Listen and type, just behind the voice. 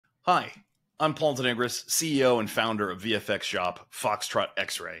Hi, I'm Paul DeNigris, CEO and founder of VFX shop Foxtrot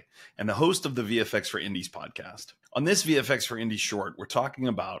X-Ray, and the host of the VFX for Indies podcast. On this VFX for Indies short, we're talking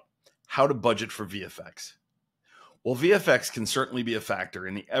about how to budget for VFX. While VFX can certainly be a factor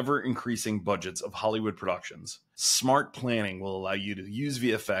in the ever-increasing budgets of Hollywood productions, smart planning will allow you to use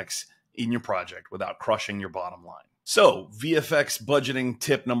VFX in your project without crushing your bottom line. So, VFX budgeting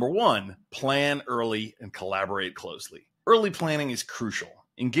tip number 1, plan early and collaborate closely. Early planning is crucial.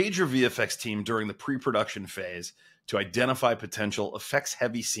 Engage your VFX team during the pre-production phase to identify potential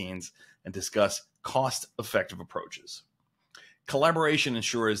effects-heavy scenes and discuss cost-effective approaches. Collaboration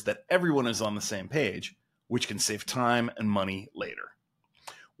ensures that everyone is on the same page, which can save time and money later.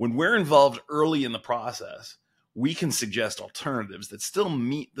 When we're involved early in the process, we can suggest alternatives that still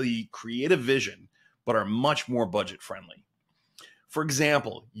meet the creative vision but are much more budget-friendly. For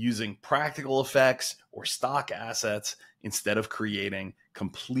example, using practical effects or stock assets instead of creating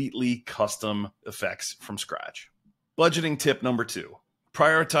completely custom effects from scratch. Budgeting tip number 2,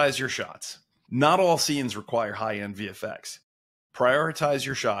 prioritize your shots. Not all scenes require high-end VFX. Prioritize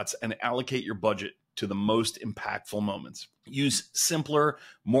your shots and allocate your budget to the most impactful moments. Use simpler,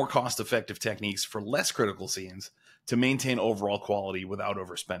 more cost-effective techniques for less critical scenes to maintain overall quality without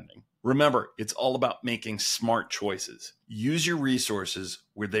overspending. Remember, it's all about making smart choices. Use your resources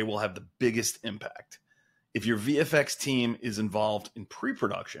where they will have the biggest impact. If your VFX team is involved in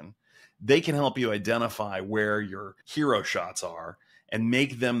pre-production, they can help you identify where your hero shots are and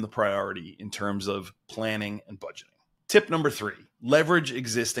make them the priority in terms of planning and budgeting. Tip number 3, leverage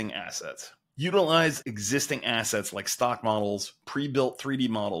existing assets. Utilize existing assets like stock models, pre-built 3D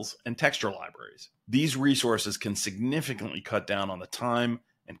models, and texture libraries. These resources can significantly cut down on the time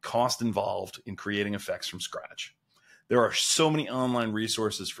and cost involved in creating effects from scratch. There are so many online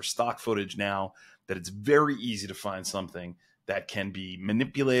resources for stock footage now that it's very easy to find something that can be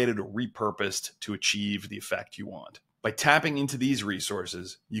manipulated or repurposed to achieve the effect you want. By tapping into these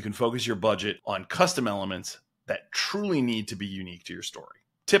resources, you can focus your budget on custom elements that truly need to be unique to your story.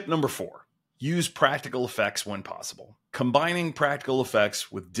 Tip number 4, use practical effects when possible. Combining practical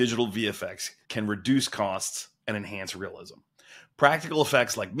effects with digital VFX can reduce costs and enhance realism. Practical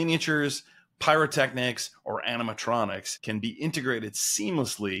effects like miniatures, pyrotechnics, or animatronics can be integrated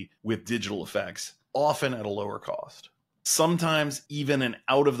seamlessly with digital effects, often at a lower cost. Sometimes even an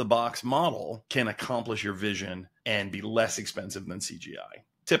out-of-the-box model can accomplish your vision and be less expensive than CGI.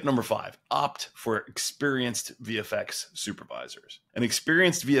 Tip number 5, opt for experienced VFX supervisors. An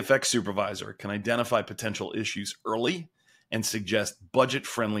experienced VFX supervisor can identify potential issues early and suggest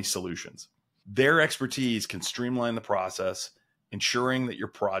budget-friendly solutions. Their expertise can streamline the process, ensuring that your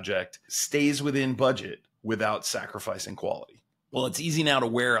project stays within budget without sacrificing quality. Well, it's easy now to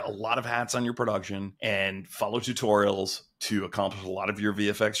wear a lot of hats on your production and follow tutorials to accomplish a lot of your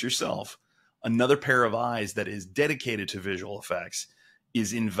VFX yourself. Another pair of eyes that is dedicated to visual effects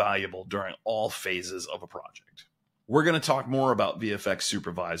is invaluable during all phases of a project. We're going to talk more about VFX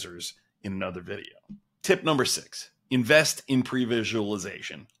supervisors in another video. Tip number 6, invest in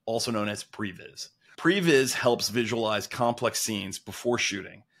pre-visualization, also known as previs. Previs helps visualize complex scenes before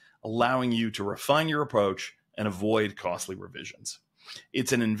shooting, allowing you to refine your approach and avoid costly revisions.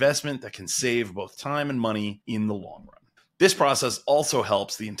 It's an investment that can save both time and money in the long run. This process also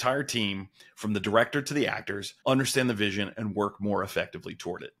helps the entire team, from the director to the actors, understand the vision and work more effectively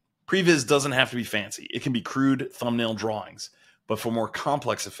toward it. Previs doesn't have to be fancy. It can be crude thumbnail drawings, but for more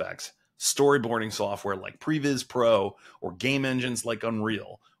complex effects, storyboarding software like Previs Pro or game engines like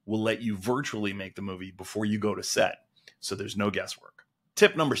Unreal will let you virtually make the movie before you go to set, so there's no guesswork.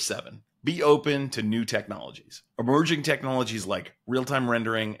 Tip number 7, be open to new technologies. Emerging technologies like real-time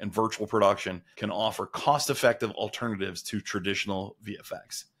rendering and virtual production can offer cost-effective alternatives to traditional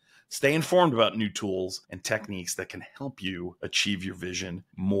VFX. Stay informed about new tools and techniques that can help you achieve your vision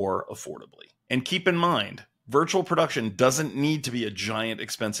more affordably. And keep in mind, virtual production doesn't need to be a giant,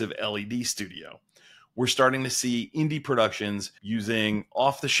 expensive LED studio. We're starting to see indie productions using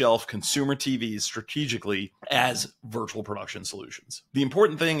off-the-shelf consumer TVs strategically as virtual production solutions. The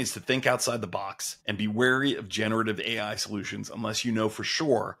important thing is to think outside the box and be wary of generative AI solutions unless you know for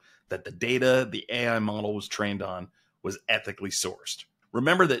sure that the data the AI model was trained on was ethically sourced.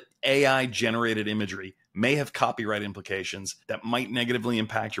 Remember that AI-generated imagery may have copyright implications that might negatively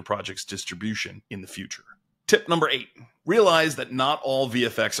impact your project's distribution in the future. Tip number 8, realize that not all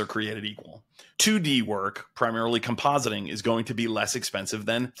VFX are created equal. 2D work, primarily compositing, is going to be less expensive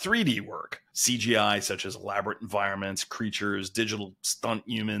than 3D work. CGI, such as elaborate environments, creatures, digital stunt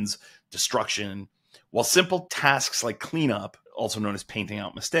humans, destruction, While simple tasks like cleanup, also known as painting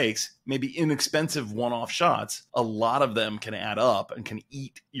out mistakes, may be inexpensive one-off shots, a lot of them can add up and can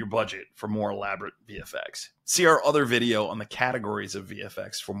eat your budget for more elaborate VFX. See our other video on the categories of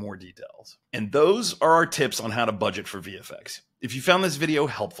VFX for more details. And those are our tips on how to budget for VFX. If you found this video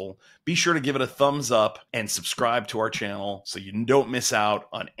helpful, be sure to give it a thumbs up and subscribe to our channel so you don't miss out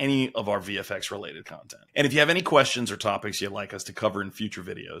on any of our VFX related content. And if you have any questions or topics you'd like us to cover in future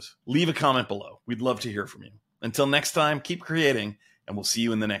videos, leave a comment below. We'd love to hear from you. Until next time, keep creating, and we'll see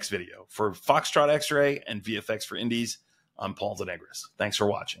you in the next video. For Foxtrot X-Ray and VFX for Indies, I'm Paul DeNigris. Thanks for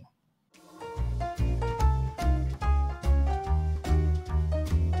watching.